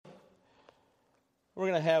We're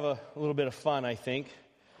going to have a little bit of fun, I think,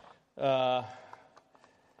 once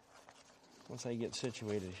I get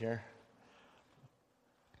situated here.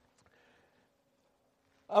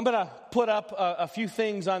 I'm going to put up a few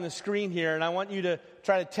things on the screen here, and I want you to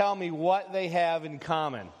try to tell me what they have in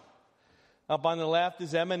common. Up on the left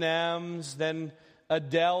is M&M's, then a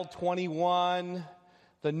Dell 21,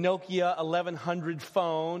 the Nokia 1100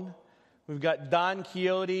 phone. We've got Don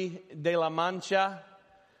Quixote de la Mancha,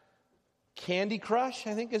 Candy Crush,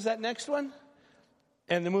 I think is that next one,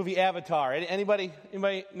 and the movie Avatar. Anybody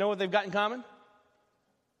know what they've got in common?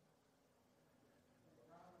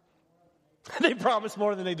 They promise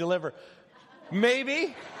more than they deliver.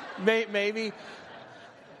 Maybe.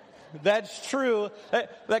 That's true.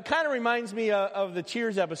 That kind of reminds me of the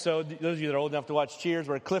Cheers episode. Those of you that are old enough to watch Cheers,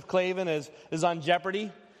 where Cliff Clavin is on Jeopardy,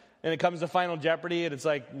 and it comes to Final Jeopardy, and it's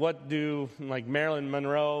like, what do like Marilyn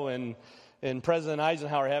Monroe and President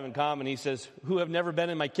Eisenhower have in common? He says, who have never been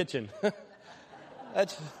in my kitchen.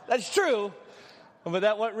 That's true, but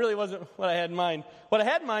that really wasn't what I had in mind. What I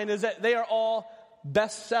had in mind is that they are all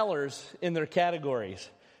bestsellers in their categories,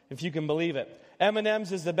 if you can believe it.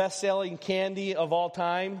 M&M's is the best-selling candy of all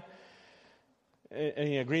time.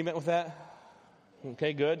 Any agreement with that?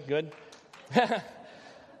 Okay, good.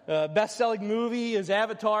 Best-selling movie is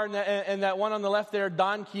Avatar, and that one on the left there,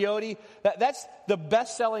 Don Quixote. That's the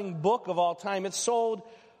best-selling book of all time. It's sold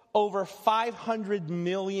over 500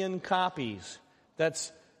 million copies.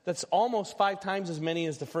 That's almost 5 times as many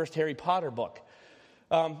as the first Harry Potter book.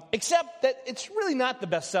 Except that it's really not the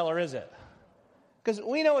bestseller, is it? Because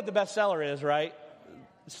we know what the bestseller is, right?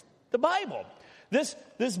 It's the Bible. This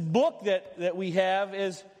book that we have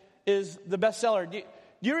is the bestseller. Do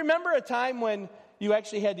you remember a time when you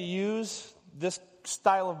actually had to use this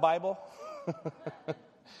style of Bible?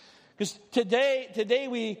 Because today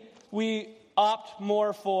we opt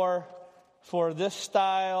more for this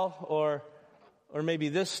style or maybe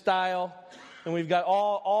this style. And we've got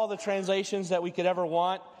all the translations that we could ever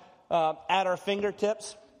want at our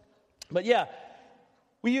fingertips. But yeah,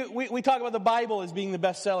 we talk about the Bible as being the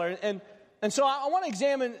bestseller. And so I want to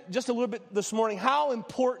examine just a little bit this morning how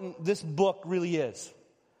important this book really is.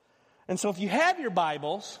 And so if you have your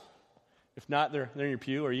Bibles, if not, they're in your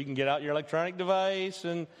pew, or you can get out your electronic device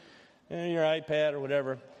and your iPad or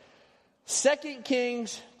whatever. 2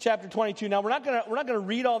 Kings chapter 22. Now, we're not going to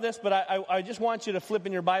read all this, but I just want you to flip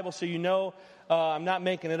in your Bible so you know I'm not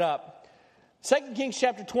making it up. 2 Kings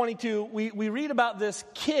chapter 22, we read about this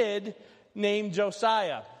kid named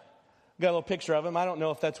Josiah. Got a little picture of him. I don't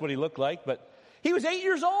know if that's what he looked like, but he was 8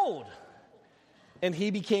 years old, and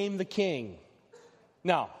he became the king.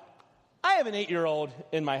 Now, I have an 8-year-old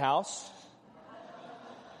in my house.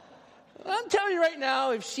 I'm telling you right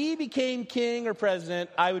now, if she became king or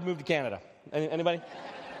president, I would move to Canada. Anybody?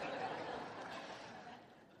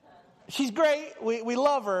 She's great. We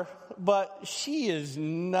love her, but she is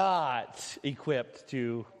not equipped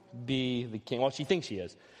to be the king. Well, she thinks she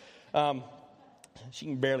is. She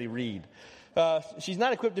can barely read. She's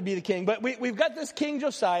not equipped to be the king. But we've got this King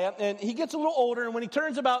Josiah, and he gets a little older, and when he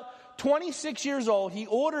turns about 26 years old, he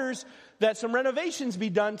orders that some renovations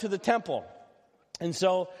be done to the temple. And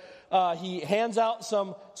so he hands out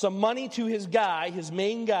some money to his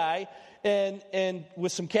main guy, and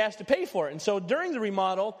with some cash to pay for it. And so during the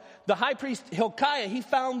remodel, the high priest Hilkiah, he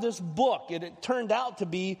found this book, and it turned out to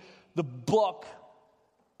be the book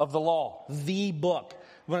of the law, the book.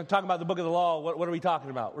 When I talk about the book of the law, what are we talking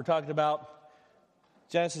about? We're talking about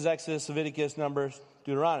Genesis, Exodus, Leviticus, Numbers,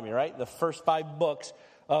 Deuteronomy, right? The first 5 books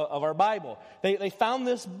of our Bible. They found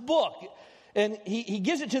this book, and he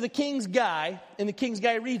gives it to the king's guy, and the king's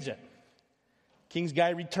guy reads it. King's guy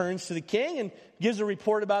returns to the king and gives a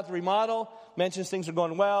report about the remodel, mentions things are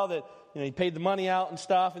going well, that he paid the money out and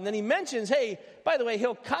stuff. And then he mentions, hey, by the way,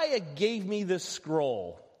 Hilkiah gave me this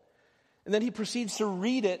scroll. And then he proceeds to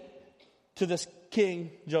read it to this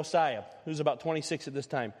king, Josiah, who's about 26 at this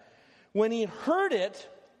time. When he heard it,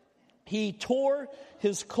 he tore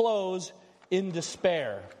his clothes in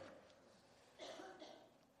despair.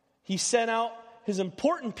 He sent out his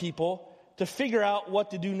important people to figure out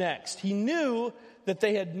what to do next. He knew that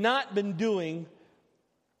they had not been doing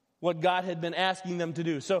what God had been asking them to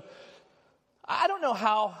do. So I don't know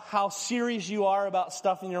how serious you are about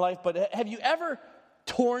stuff in your life, but have you ever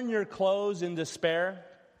torn your clothes in despair?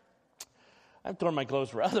 I've torn my clothes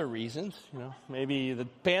for other reasons. Maybe the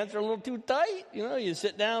pants are a little too tight. You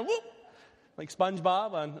sit down, whoop, like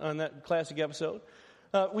SpongeBob on that classic episode.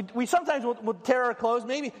 We sometimes will tear our clothes.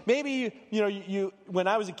 Maybe you when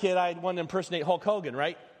I was a kid, I wanted to impersonate Hulk Hogan,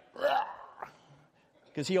 right?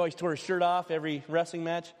 Because he always tore his shirt off every wrestling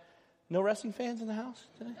match. No wrestling fans in the house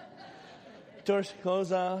today? Tore his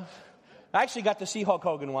clothes off. I actually got to see Hulk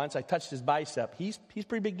Hogan once. I touched his bicep. He's a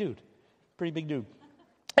pretty big dude. Pretty big dude.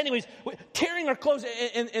 Anyways, tearing our clothes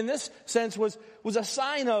in this sense was a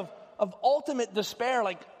sign of ultimate despair.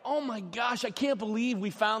 Like, oh my gosh, I can't believe we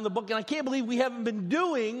found the book, and I can't believe we haven't been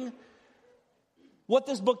doing what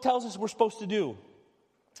this book tells us we're supposed to do.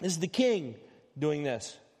 This is the king doing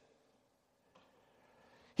this.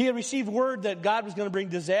 He had received word that God was going to bring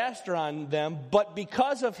disaster on them, but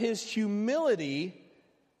because of his humility,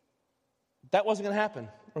 that wasn't going to happen.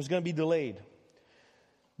 It was going to be delayed.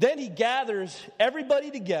 Then he gathers everybody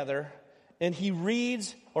together, and he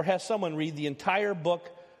reads, or has someone read, the entire book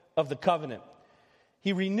of the covenant.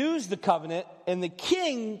 He renews the covenant, and the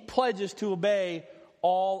king pledges to obey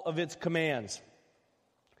all of its commands.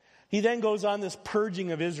 He then goes on this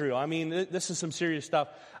purging of Israel. I mean, this is some serious stuff.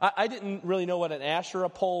 I didn't really know what an Asherah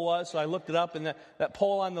pole was, so I looked it up, and that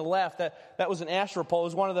pole on the left, that was an Asherah pole. It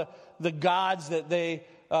was one of the gods that they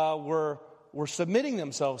were submitting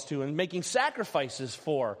themselves to and making sacrifices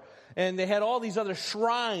for. And they had all these other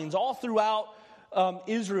shrines all throughout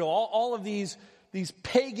Israel, all of these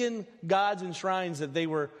pagan gods and shrines that they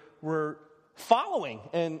were following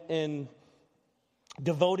and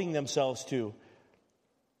devoting themselves to.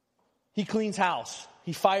 He cleans house.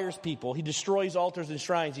 He fires people. He destroys altars and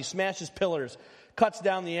shrines. He smashes pillars, cuts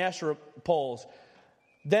down the Asherah poles.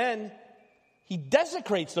 Then he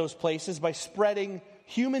desecrates those places by spreading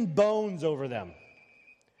human bones over them.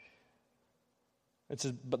 It's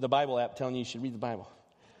the Bible app telling you should read the Bible.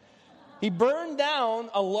 He burned down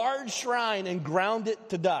a large shrine and ground it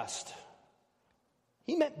to dust.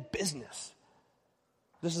 He meant business.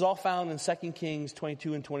 This is all found in 2 Kings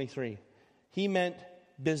 22 and 23. He meant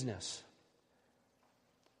business.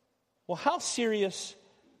 Well, how serious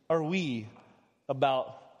are we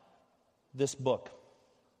about this book?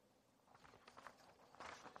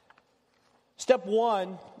 Step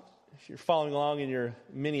one, if you're following along in your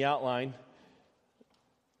mini outline,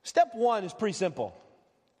 step one is pretty simple.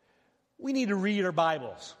 We need to read our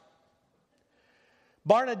Bibles.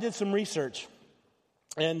 Barna did some research,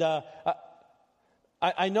 and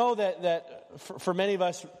I know that for many of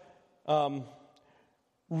us,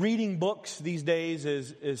 reading books these days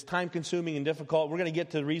is time-consuming and difficult. We're going to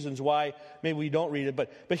get to the reasons why maybe we don't read it,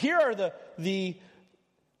 but here are the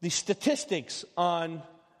statistics on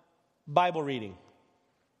Bible reading.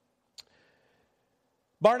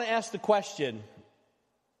 Barna asked the question,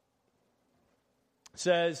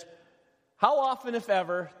 says, how often, if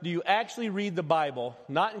ever, do you actually read the Bible,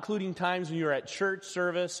 not including times when you're at church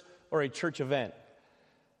service or a church event?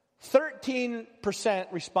 13%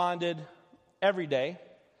 responded every day.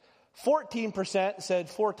 14% said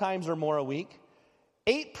 4 times or more a week.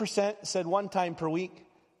 8% said 1 time per week.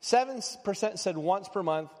 7% said once per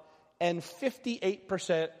month. And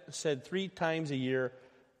 58% said 3 times a year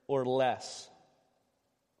or less.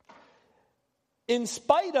 In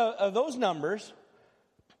spite of those numbers,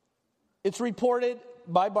 it's reported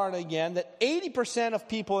by Barna again that 80% of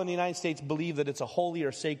people in the United States believe that it's a holy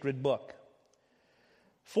or sacred book.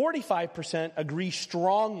 45% agree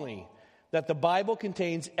strongly that the Bible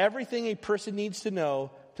contains everything a person needs to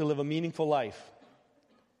know to live a meaningful life.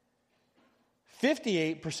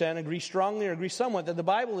 58% agree strongly or agree somewhat that the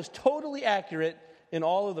Bible is totally accurate in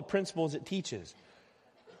all of the principles it teaches.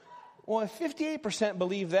 Well, if 58%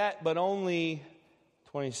 believe that, but only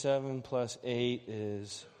 27 plus 8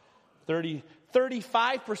 is 30,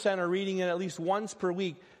 35% are reading it at least once per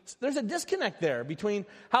week. There's a disconnect there between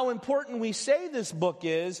how important we say this book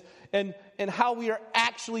is and how we are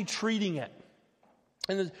actually treating it.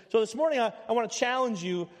 And so this morning I want to challenge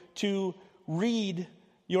you to read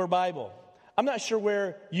your Bible. I'm not sure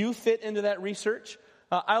where you fit into that research.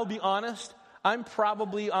 I'll be honest, I'm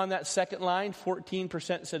probably on that second line.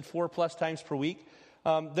 14% said 4+ times per week.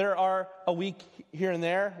 There are a week here and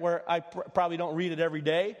there where I probably don't read it every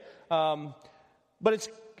day. But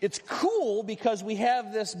it's cool because we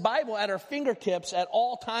have this Bible at our fingertips at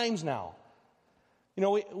all times now. You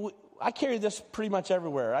know, I carry this pretty much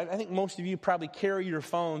everywhere. I think most of you probably carry your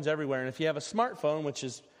phones everywhere. And if you have a smartphone, which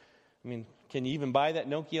is, I mean, can you even buy that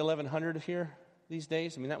Nokia 1100 here these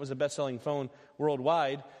days? I mean, that was a best-selling phone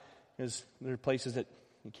worldwide, because there are places that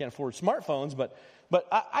you can't afford smartphones. But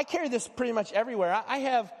I carry this pretty much everywhere. I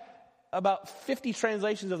have about 50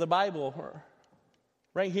 translations of the Bible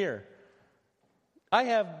right here. I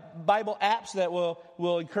have Bible apps that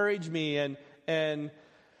will encourage me, and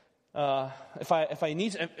if I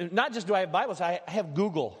need, not just do I have Bibles, I have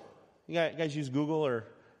Google. You guys use Google or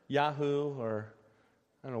Yahoo or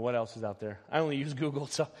I don't know what else is out there. I only use Google,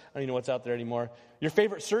 so I don't even know what's out there anymore. Your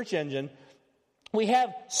favorite search engine. We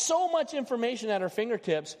have so much information at our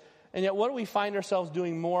fingertips, And yet, what do we find ourselves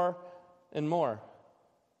doing more and more?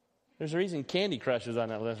 There's a reason Candy Crush is on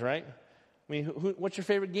that list, right? I mean, what's your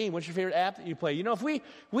favorite game? What's your favorite app that you play? You know, if we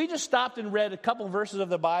just stopped and read a couple verses of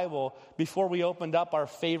the Bible before we opened up our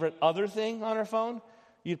favorite other thing on our phone,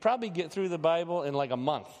 you'd probably get through the Bible in like a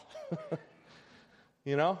month.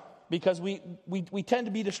 You know? Because we tend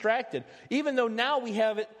to be distracted. Even though now we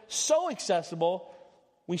have it so accessible,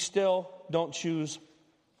 we still don't choose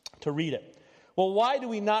to read it. Well, why do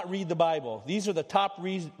we not read the Bible? These are the top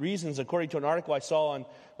reasons, according to an article I saw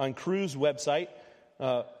on Cru's website.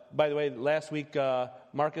 By the way, last week,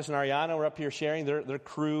 Marcus and Ariana were up here sharing their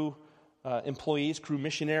Cru employees, Cru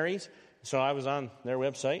missionaries. So I was on their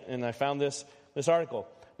website, and I found this article.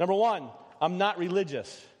 Number 1, I'm not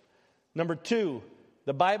religious. Number 2,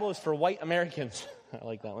 the Bible is for white Americans. I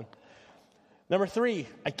like that one. Number 3,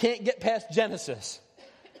 I can't get past Genesis.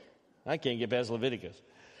 I can't get past Leviticus.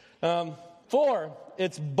 4,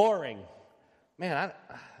 it's boring. Man,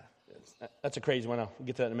 that's a crazy one. I'll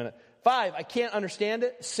get to that in a minute. 5, I can't understand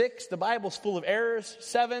it. 6, the Bible's full of errors.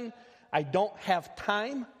 7, I don't have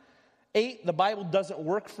time. 8, the Bible doesn't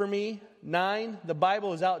work for me. 9, the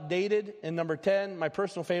Bible is outdated. And number 10, my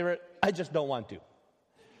personal favorite, I just don't want to.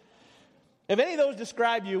 If any of those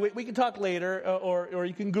describe you, we can talk later, or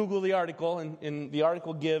you can Google the article, and the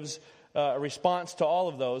article gives a response to all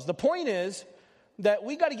of those. The point is that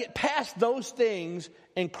we got to get past those things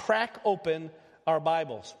and crack open our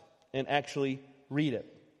Bibles and actually read it.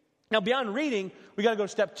 Now, beyond reading, we got to go to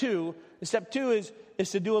step 2. And step 2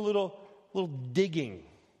 is to do a little digging.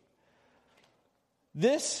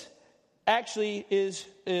 This actually is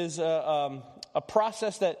a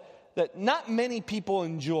process that not many people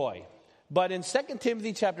enjoy. But in 2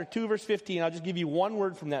 Timothy chapter 2, verse 15, I'll just give you one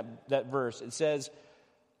word from that verse. It says,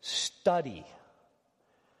 study.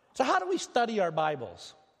 So how do we study our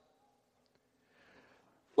Bibles?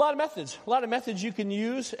 A lot of methods you can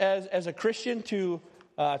use as a Christian to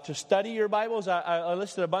study your Bibles. I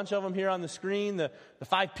listed a bunch of them here on the screen. The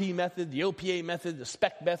 5P method, the OPA method, the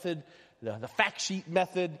SPEC method, the fact sheet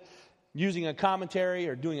method, using a commentary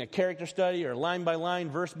or doing a character study or line by line,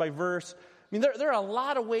 verse by verse. I mean, there are a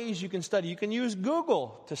lot of ways you can study. You can use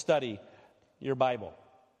Google to study your Bible.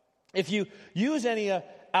 If you use any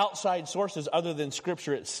outside sources other than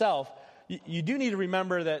Scripture itself, you do need to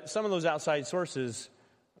remember that some of those outside sources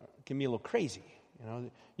can be a little crazy. You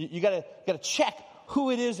know, you got to check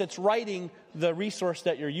who it is that's writing the resource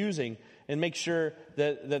that you're using, and make sure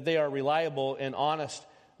that they are reliable and honest,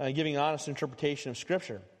 giving an honest interpretation of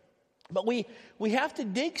Scripture. But we have to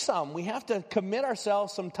dig some. We have to commit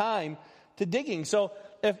ourselves some time to digging. So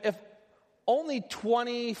if only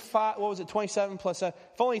 27 plus 7,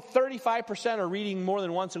 if only 35% are reading more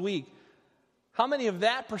than once a week, how many of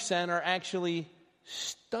that percent are actually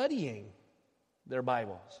studying their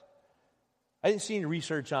Bibles? I didn't see any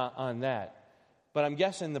research on that. But I'm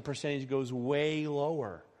guessing the percentage goes way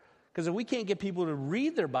lower. Because if we can't get people to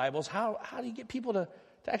read their Bibles, how do you get people to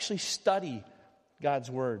actually study God's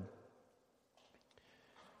Word?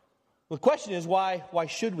 Well, the question is, why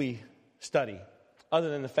should we study, other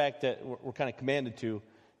than the fact that we're kind of commanded to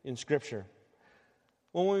in Scripture?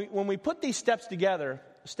 When we put these steps together,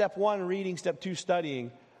 step 1, reading, step 2,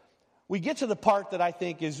 studying, we get to the part that I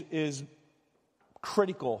think is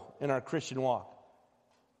critical in our Christian walk.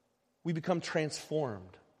 We become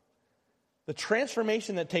transformed. The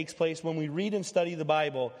transformation that takes place when we read and study the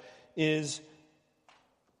Bible is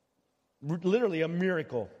literally a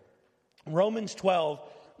miracle. Romans 12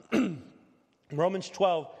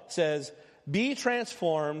 says, "Be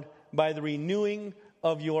transformed by the renewing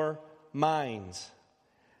of your minds."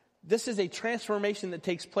 This is a transformation that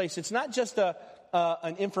takes place. It's not just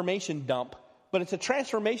an information dump, but it's a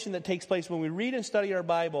transformation that takes place when we read and study our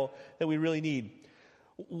Bible that we really need.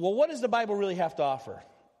 Well, what does the Bible really have to offer?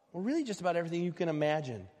 Well, really just about everything you can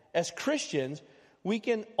imagine. As Christians, we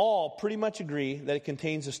can all pretty much agree that it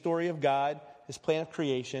contains the story of God, His plan of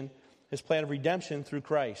creation, His plan of redemption through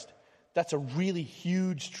Christ. That's a really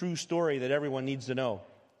huge, true story that everyone needs to know.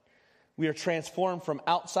 We are transformed from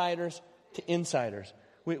outsiders to insiders.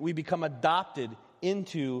 We become adopted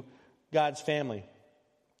into God's family.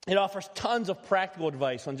 It offers tons of practical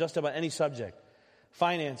advice on just about any subject.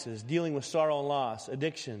 Finances, dealing with sorrow and loss,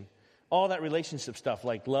 addiction, all that relationship stuff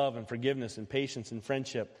like love and forgiveness and patience and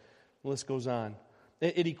friendship. The list goes on.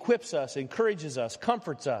 It equips us, encourages us,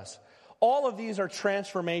 comforts us. All of these are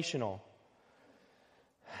transformational.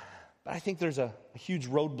 But I think there's a huge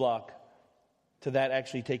roadblock to that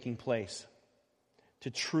actually taking place, to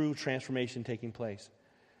true transformation taking place.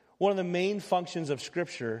 One of the main functions of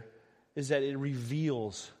Scripture is that it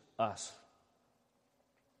reveals us.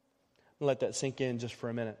 Let that sink in just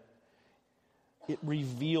for a minute. it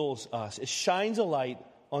reveals us. It shines a light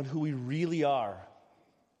on who we really are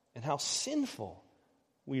and how sinful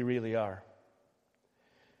we really are.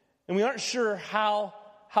 And we aren't sure how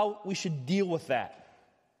we should deal with that.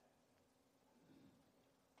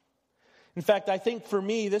 In fact, I think for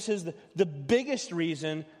me, this is the biggest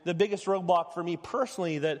reason, the biggest roadblock for me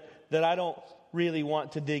personally that I don't really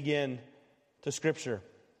want to dig in to Scripture.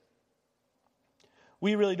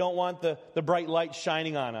 We really don't want the bright light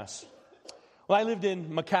shining on us. Well, I lived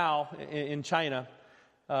in Macau in China.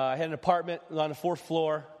 I had an apartment on the 4th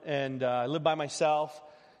floor, and I lived by myself,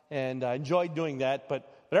 and I enjoyed doing that. But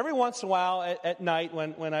every once in a while at night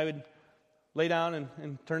when I would lay down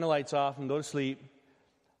and turn the lights off and go to sleep,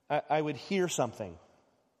 I would hear something.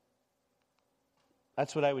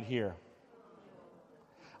 That's what I would hear.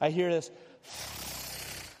 I hear this.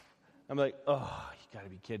 I'm like, oh, you got to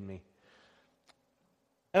be kidding me.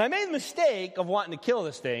 And I made the mistake of wanting to kill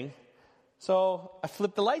this thing, so I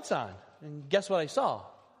flipped the lights on. And guess what I saw?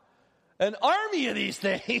 An army of these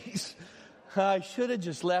things. I should have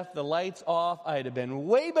just left the lights off. I'd have been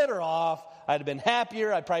way better off. I'd have been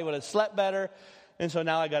happier. I probably would have slept better. And so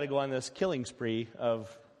now I got to go on this killing spree of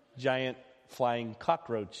giant flying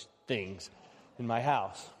cockroach things in my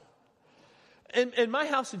house. In my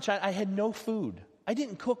house in China, I had no food. I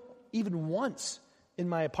didn't cook even once in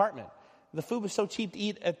my apartment. The food was so cheap to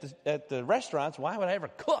eat at the restaurants, why would I ever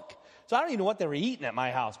cook? So I don't even know what they were eating at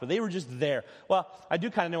my house, but they were just there. Well, I do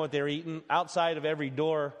kind of know what they were eating. Outside of every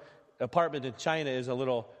apartment in China is a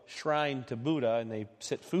little shrine to Buddha, and they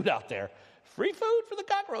sit food out there. Free food for the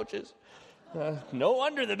cockroaches. No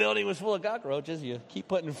wonder the building was full of cockroaches. You keep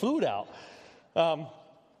putting food out.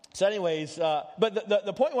 So anyways, but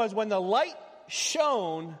the point was when the light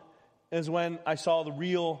shone is when I saw the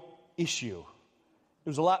real issue. It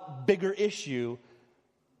was a lot bigger issue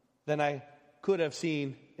than I could have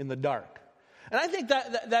seen in the dark. And I think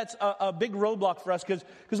that's a big roadblock for us because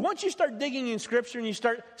once you start digging in Scripture and you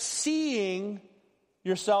start seeing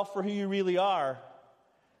yourself for who you really are,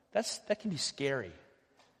 that can be scary.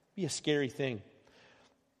 Be a scary thing.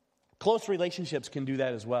 Close relationships can do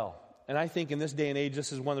that as well. And I think in this day and age,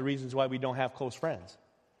 this is one of the reasons why we don't have close friends.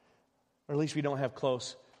 Or at least we don't have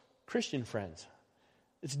close Christian friends.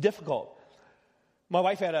 It's difficult. My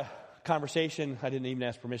wife had a conversation. I didn't even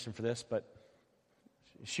ask permission for this, but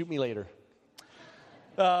shoot me later.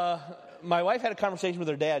 My wife had a conversation with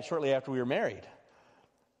her dad shortly after we were married.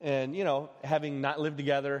 And, having not lived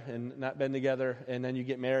together and not been together, and then you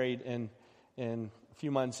get married, and a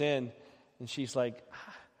few months in, and she's like,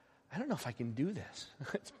 I don't know if I can do this.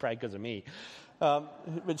 It's probably because of me.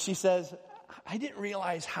 But she says, I didn't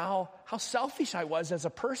realize how selfish I was as a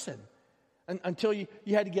person until you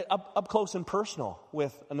had to get up close and personal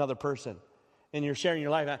with another person. And you're sharing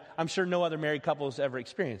your life. I'm sure no other married couple has ever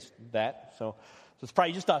experienced that. So it's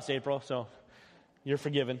probably just us, April. So you're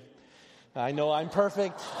forgiven. I know I'm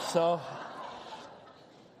perfect. So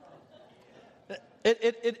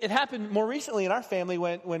it happened more recently in our family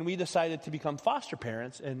when we decided to become foster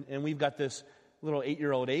parents. And we've got this little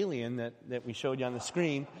 8-year-old alien that we showed you on the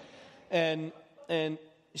screen. And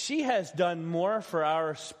she has done more for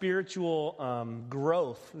our spiritual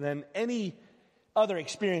growth than any other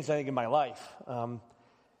experience, I think, in my life.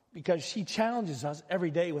 Because she challenges us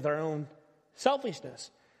every day with our own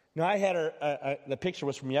selfishness. Now, I had her, the picture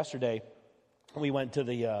was from yesterday. We went to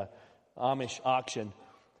the Amish auction,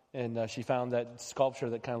 and she found that sculpture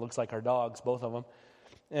that kind of looks like our dogs, both of them.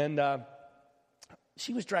 And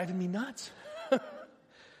she was driving me nuts.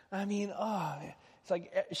 I mean, it's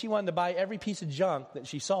like she wanted to buy every piece of junk that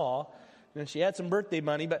she saw. And she had some birthday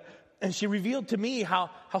money, and she revealed to me how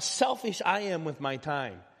selfish I am with my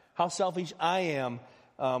time, how selfish I am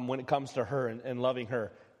when it comes to her and loving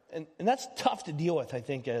her. And that's tough to deal with, I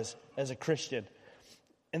think, as a Christian.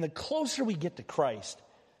 And the closer we get to Christ,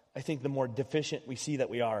 I think the more deficient we see that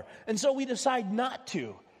we are. And so we decide not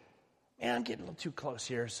to. Man, I'm getting a little too close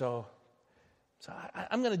here, so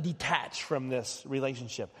I'm going to detach from this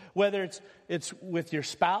relationship. Whether it's with your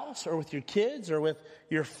spouse or with your kids or with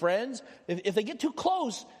your friends, if they get too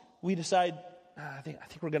close, we decide, I think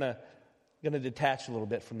we're going to detach a little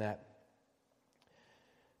bit from that.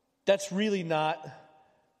 That's really not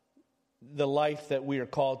the life that we are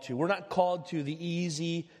called to. We're not called to the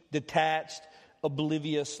easy, detached,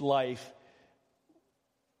 oblivious life.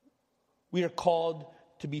 We are called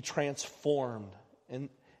to be transformed. And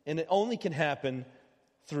it only can happen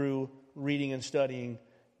through reading and studying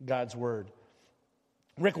God's Word.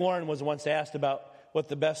 Rick Warren was once asked about what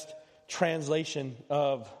the best translation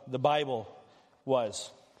of the Bible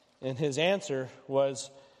was. And his answer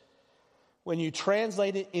was, when you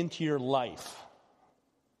translate it into your life,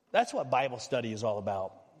 That's what Bible study is all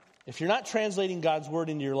about. If you're not translating God's word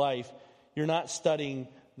into your life, you're not studying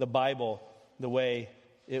the Bible the way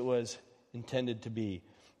it was intended to be.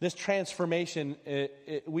 This transformation,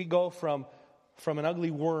 we go from an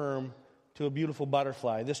ugly worm to a beautiful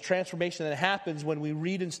butterfly. This transformation that happens when we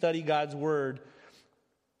read and study God's word,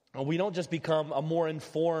 we don't just become a more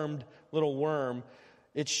informed little worm.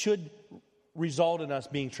 It should result in us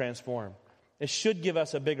being transformed. It should give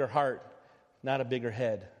us a bigger heart, not a bigger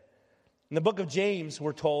head. In the book of James,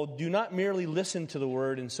 we're told, do not merely listen to the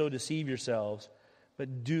word and so deceive yourselves,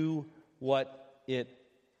 but do what it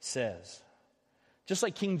says. Just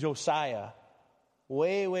like King Josiah,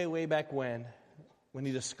 way back when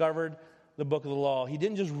he discovered the book of the law, he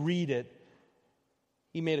didn't just read it.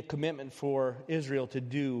 He made a commitment for Israel to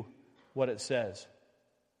do what it says.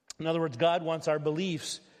 In other words, God wants our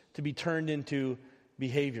beliefs to be turned into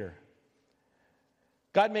behavior.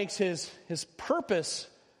 God makes his purpose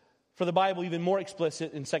for the Bible even more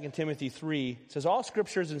explicit in 2 Timothy 3. It says, all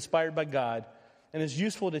Scripture is inspired by God and is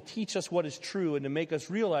useful to teach us what is true and to make us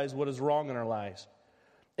realize what is wrong in our lives.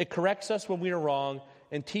 It corrects us when we are wrong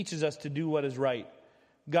and teaches us to do what is right.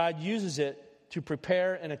 God uses it to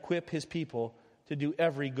prepare and equip his people to do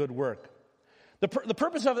every good work. The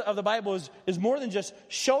purpose of the Bible is more than just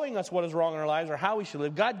showing us what is wrong in our lives or how we should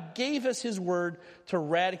live. God gave us his word to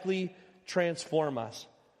radically transform us.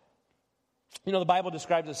 You know, the Bible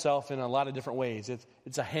describes itself in a lot of different ways.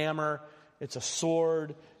 It's a hammer, it's a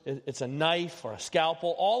sword, it's a knife or a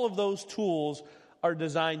scalpel. All of those tools are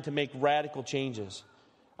designed to make radical changes.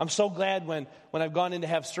 I'm so glad when I've gone in to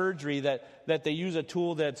have surgery that they use a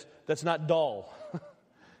tool that's not dull.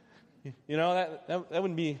 You know, that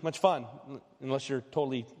wouldn't be much fun unless you're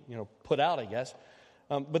totally, put out, I guess.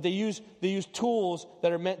 But they use tools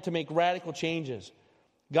that are meant to make radical changes.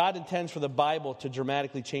 God intends for the Bible to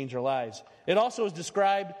dramatically change our lives. It also is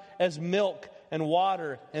described as milk and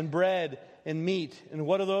water and bread and meat. And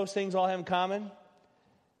what do those things all have in common?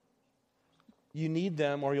 You need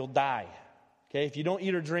them or you'll die. Okay, if you don't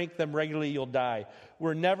eat or drink them regularly, you'll die.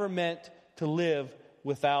 We're never meant to live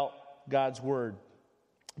without God's word.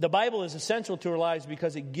 The Bible is essential to our lives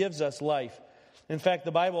because it gives us life. In fact,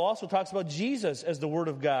 the Bible also talks about Jesus as the Word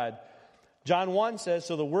of God. John 1 says,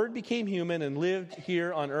 so the Word became human and lived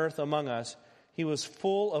here on earth among us. He was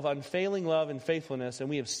full of unfailing love and faithfulness, and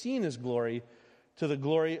we have seen his glory, to the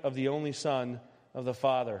glory of the only Son of the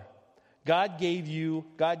Father. God gave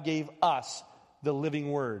us the living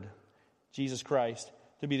Word, Jesus Christ,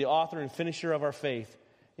 to be the author and finisher of our faith.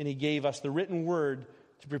 And he gave us the written Word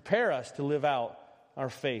to prepare us to live out our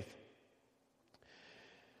faith.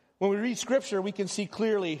 When we read Scripture, we can see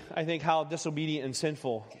clearly, I think, how disobedient and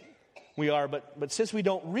sinful we are. But since we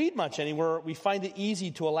don't read much anywhere, we find it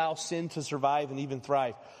easy to allow sin to survive and even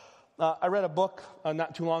thrive. I read a book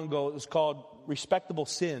not too long ago. It was called Respectable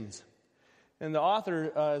Sins. And the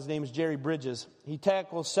author, his name is Jerry Bridges. He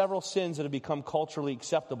tackles several sins that have become culturally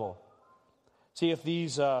acceptable. See if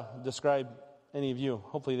these describe any of you.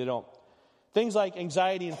 Hopefully they don't. Things like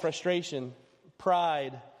anxiety and frustration,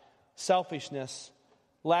 pride, selfishness,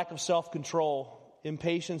 lack of self-control,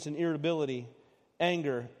 impatience and irritability,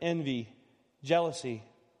 anger, envy, jealousy,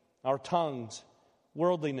 our tongues,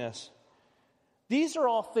 worldliness. These are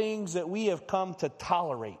all things that we have come to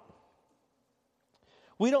tolerate.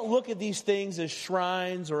 We don't look at these things as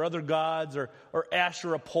shrines or other gods or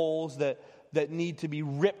Asherah poles that need to be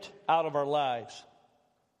ripped out of our lives.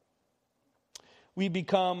 We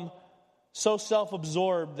become so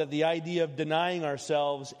self-absorbed that the idea of denying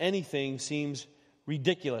ourselves anything seems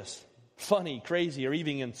ridiculous, funny, crazy, or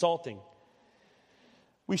even insulting.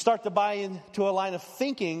 We start to buy into a line of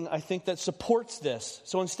thinking, I think, that supports this.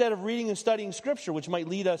 So instead of reading and studying Scripture, which might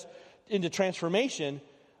lead us into transformation,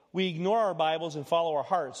 we ignore our Bibles and follow our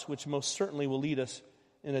hearts, which most certainly will lead us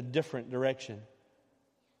in a different direction.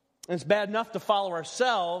 And it's bad enough to follow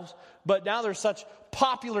ourselves, but now there's such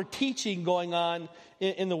popular teaching going on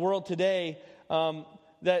in the world today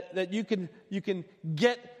that you can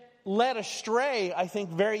get led astray, I think,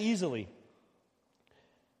 very easily.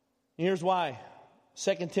 And here's why.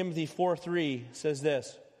 2 Timothy 4:3 says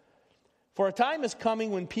this, for a time is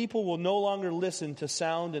coming when people will no longer listen to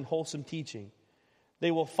sound and wholesome teaching. They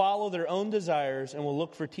will follow their own desires and will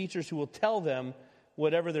look for teachers who will tell them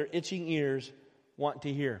whatever their itching ears want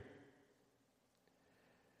to hear.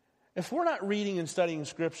 If we're not reading and studying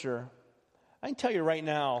Scripture, I can tell you right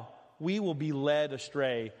now, we will be led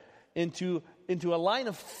astray into a line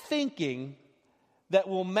of thinking that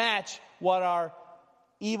will match what our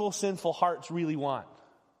evil, sinful hearts really want.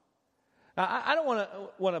 Now, I don't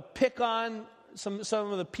want to pick on some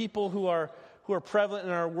of the people who are prevalent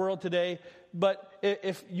in our world today. but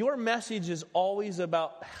if your message is always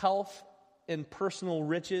about health and personal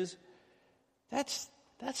riches, that's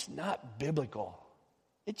not biblical.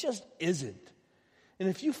 It just isn't. And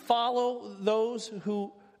if you follow those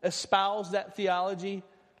who espouse that theology,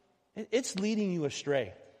 it's leading you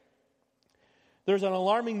astray. There's an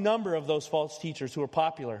alarming number of those false teachers who are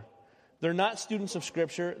popular. They're not students of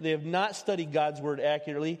Scripture. They have not studied God's Word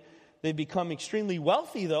accurately. They've become extremely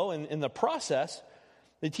wealthy, though, in the process.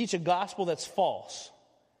 They teach a gospel that's false.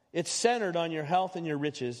 It's centered on your health and your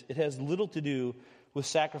riches. It has little to do with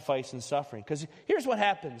sacrifice and suffering. Because here's what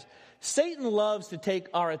happens. Satan loves to take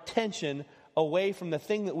our attention away from the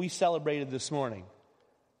thing that we celebrated this morning,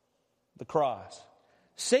 the cross.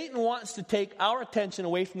 Satan wants to take our attention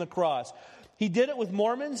away from the cross. He did it with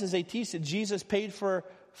Mormons as they teach that Jesus paid for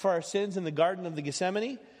our sins in the Garden of the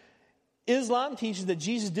Gethsemane. Islam teaches that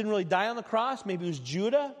Jesus didn't really die on the cross. Maybe it was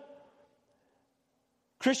Judah.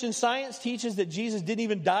 Christian Science teaches that Jesus didn't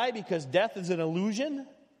even die because death is an illusion.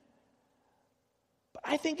 But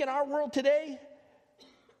I think in our world today,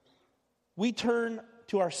 we turn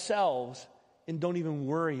to ourselves and don't even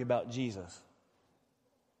worry about Jesus.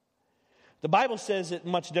 The Bible says it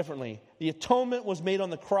much differently. The atonement was made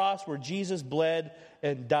on the cross where Jesus bled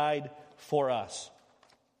and died for us.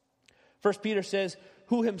 1 Peter says,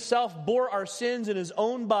 who himself bore our sins in his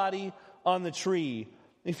own body on the tree.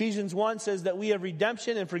 Ephesians 1 says that we have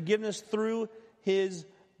redemption and forgiveness through his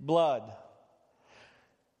blood.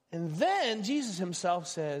 And then Jesus himself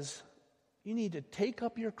says, you need to take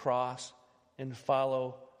up your cross and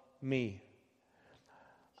follow me.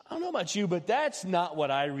 I don't know about you, but that's not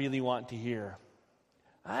what I really want to hear.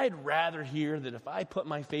 I'd rather hear that if I put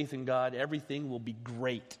my faith in God, everything will be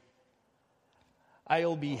great.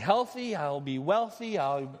 I'll be healthy, I'll be wealthy,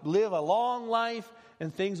 I'll live a long life,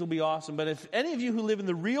 and things will be awesome. But if any of you who live in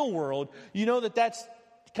the real world, you know that that's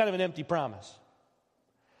kind of an empty promise.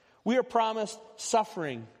 We are promised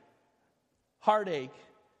suffering, heartache,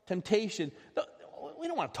 temptation. We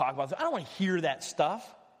don't want to talk about that. I don't want to hear that stuff.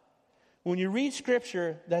 When you read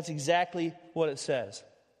Scripture, that's exactly what it says.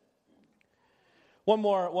 One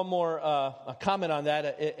more comment on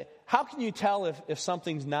that. How can you tell if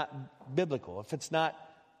something's not biblical, if it's not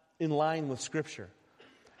in line with Scripture?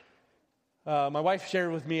 My wife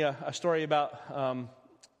shared with me a story about,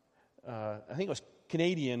 I think it was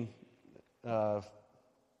Canadian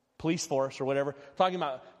police force or whatever, talking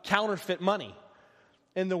about counterfeit money.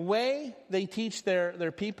 And the way they teach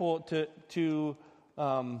their people to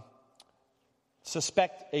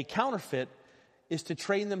suspect a counterfeit is to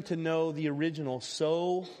train them to know the original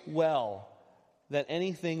so well that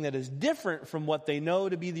anything that is different from what they know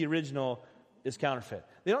to be the original is counterfeit.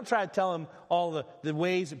 They don't try to tell them all the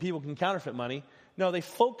ways that people can counterfeit money. No, they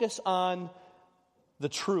focus on the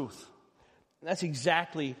truth. And that's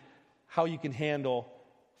exactly how you can handle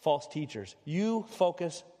false teachers. You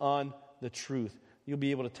focus on the truth. You'll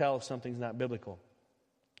be able to tell if something's not biblical.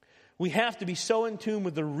 We have to be so in tune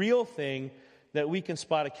with the real thing that we can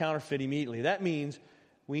spot a counterfeit immediately. That means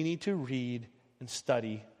we need to read and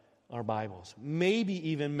study our Bibles.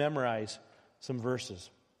 Maybe even memorize some verses.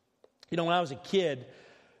 You know, when I was a kid,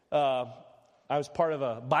 I was part of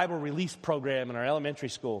a Bible release program in our elementary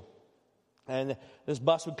school. And this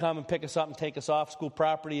bus would come and pick us up and take us off school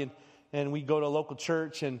property. And we'd go to a local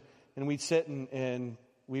church and we'd sit and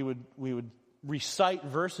we would recite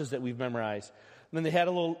verses that we've memorized. And then they had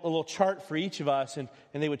a little chart for each of us. And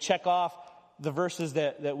they would check off the verses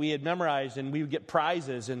that we had memorized, and we would get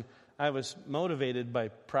prizes. And I was motivated by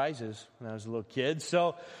prizes when I was a little kid.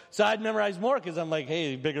 So I'd memorize more because I'm like,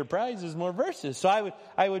 hey, bigger prizes, more verses. So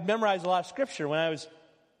I would memorize a lot of Scripture when I was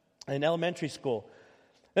in elementary school.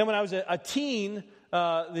 Then when I was a teen,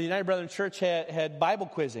 the United Brethren Church had Bible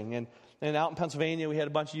quizzing. And out in Pennsylvania, we had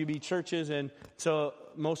a bunch of UB churches. And so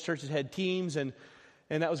most churches had teams, and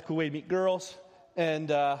that was a cool way to meet girls.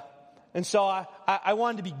 And so I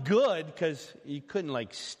wanted to be good because you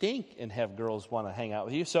couldn't stink and have girls want to hang out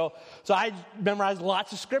with you. So I memorized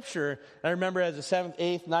lots of Scripture. And I remember as a 7th,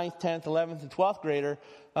 8th, 9th, 10th, 11th, and 12th grader,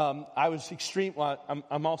 I was extreme. Well,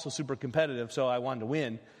 I'm also super competitive, so I wanted to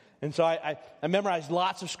win. And so I memorized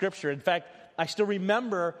lots of Scripture. In fact, I still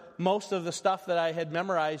remember most of the stuff that I had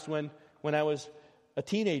memorized when I was a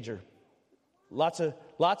teenager. Lots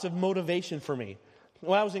of motivation for me.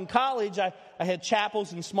 When I was in college, I had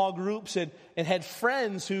chapels and small groups and had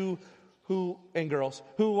friends who and girls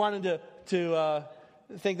who wanted to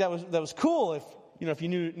think that was cool if you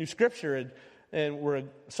knew Scripture and were a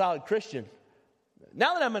solid Christian.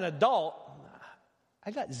 Now that I'm an adult, I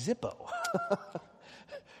got Zippo.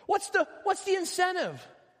 What's the incentive?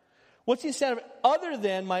 What's the incentive other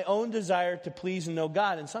than my own desire to please and know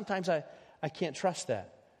God? And sometimes I I can't trust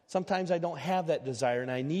that. Sometimes I don't have that desire,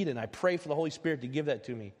 and I need it, and I pray for the Holy Spirit to give that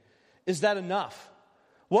to me. Is that enough?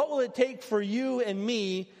 What will it take for you and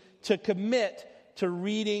me to commit to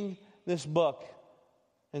reading this book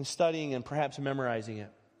and studying and perhaps memorizing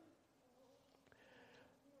it?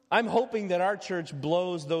 I'm hoping that our church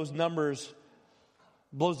blows the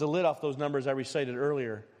lid off those numbers I recited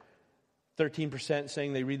earlier. 13%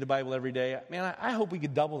 saying they read the Bible every day. Man, I hope we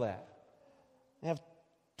could double that. We have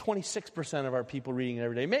 26% of our people reading it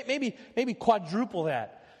every day. Maybe quadruple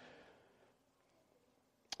that.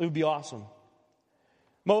 It would be awesome.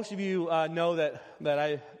 Most of you know that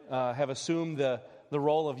I have assumed the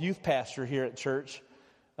role of youth pastor here at church.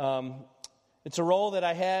 It's a role that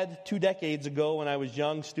I had 2 decades ago when I was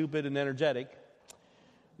young, stupid, and energetic.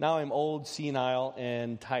 Now I'm old, senile,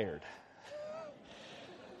 and tired.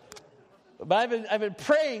 But I've been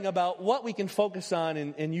praying about what we can focus on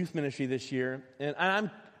in youth ministry this year. And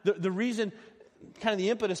the reason, kind of the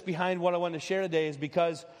impetus behind what I wanted to share today is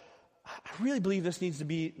because I really believe this needs to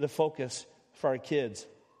be the focus for our kids.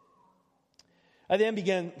 I then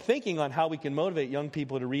began thinking on how we can motivate young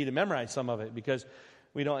people to read and memorize some of it, because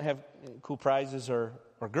we don't have cool prizes or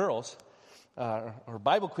girls or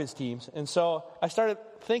Bible quiz teams. And so I started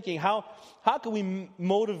thinking, how can we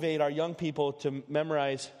motivate our young people to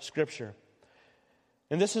memorize Scripture?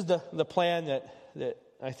 And this is the plan that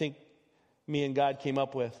I think me and God came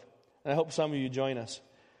up with. And I hope some of you join us.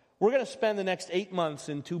 We're going to spend the next 8 months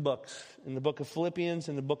in 2 books, in the book of Philippians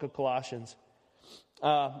and the book of Colossians.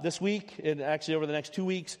 This week, and actually over the next 2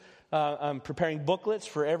 weeks, I'm preparing booklets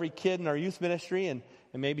for every kid in our youth ministry, and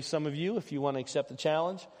maybe some of you, if you want to accept the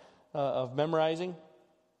challenge of memorizing.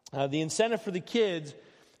 The incentive for the kids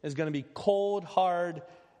is going to be cold, hard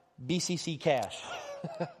BCC cash.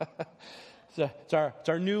 So it's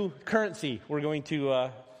our new currency we're going to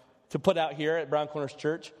put out here at Brown Corners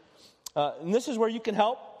Church. And this is where you can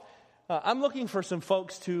help. I'm looking for some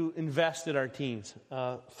folks to invest in our teens.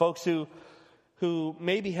 Folks who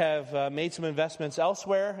maybe have made some investments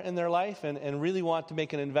elsewhere in their life and really want to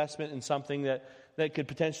make an investment in something that could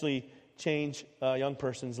potentially change a young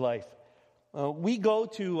person's life. We go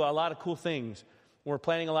to a lot of cool things. We're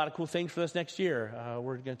planning a lot of cool things for this next year.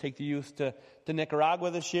 We're going to take the youth to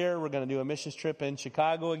Nicaragua this year. We're going to do a missions trip in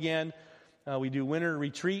Chicago again. We do winter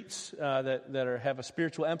retreats that have a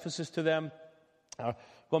spiritual emphasis to them.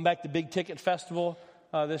 Going back to Big Ticket Festival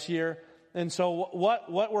this year. And so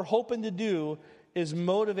what we're hoping to do is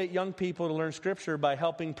motivate young people to learn Scripture by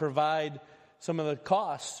helping provide some of the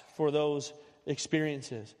costs for those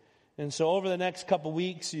experiences. And so over the next couple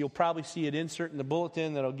weeks, you'll probably see an insert in the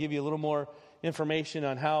bulletin that'll give you a little more information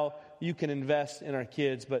on how you can invest in our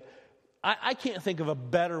kids. But I can't think of a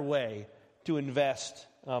better way to invest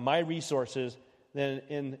my resources than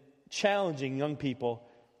in challenging young people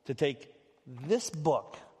to take this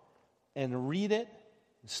book and read it,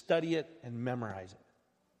 study it, and memorize it.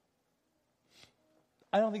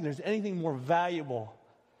 I don't think there's anything more valuable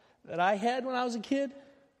that I had when I was a kid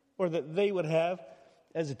or that they would have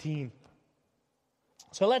as a teen.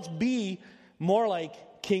 So let's be more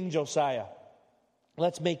like King Josiah.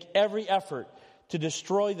 Let's make every effort to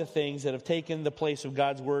destroy the things that have taken the place of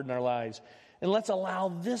God's Word in our lives. And let's allow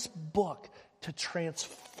this book to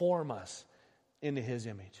transform us into His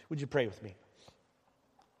image. Would you pray with me?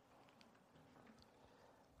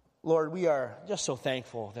 Lord, we are just so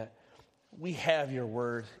thankful that we have your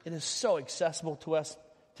Word. It is so accessible to us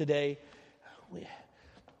today.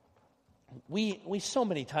 We so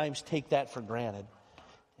many times take that for granted.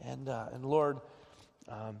 And Lord,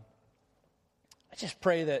 I just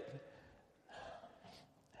pray that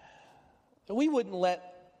we wouldn't let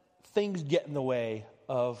things get in the way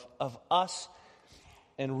of us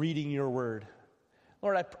and reading your Word.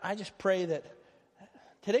 Lord, I just pray that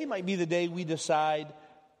today might be the day we decide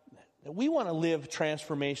that we want to live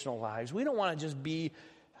transformational lives. We don't want to just be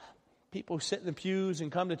people who sit in the pews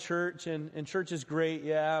and come to church, and church is great,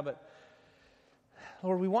 yeah, but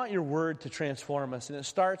Lord, we want your Word to transform us, and it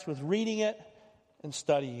starts with reading it and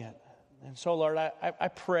studying it. And so, Lord, I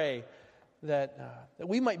pray that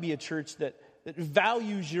we might be a church that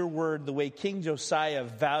values your Word the way King Josiah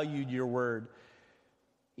valued your Word.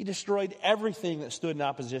 He destroyed everything that stood in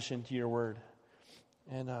opposition to your Word.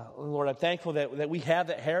 And Lord, I'm thankful that we have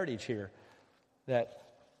that heritage here, that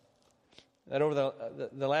over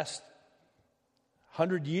the last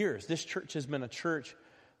 100 years, this church has been a church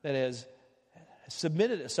that has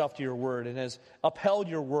submitted itself to your Word and has upheld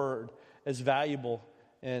your Word as valuable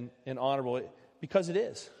and honorable, because it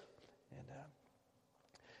is.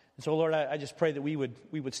 And so, Lord, I just pray that we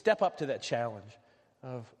would step up to that challenge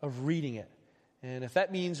of reading it. And if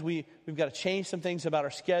that means we've got to change some things about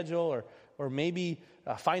our schedule or or maybe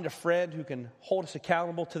find a friend who can hold us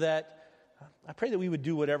accountable to that. I pray that we would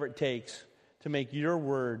do whatever it takes to make your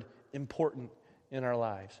word important in our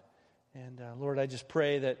lives. And Lord, I just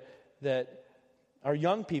pray that our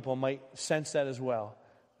young people might sense that as well,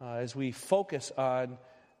 as we focus on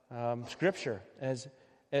Scripture as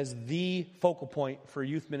the focal point for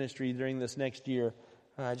youth ministry during this next year.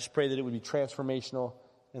 I just pray that it would be transformational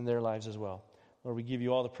in their lives as well. Lord, we give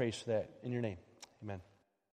you all the praise for that. In your name, amen.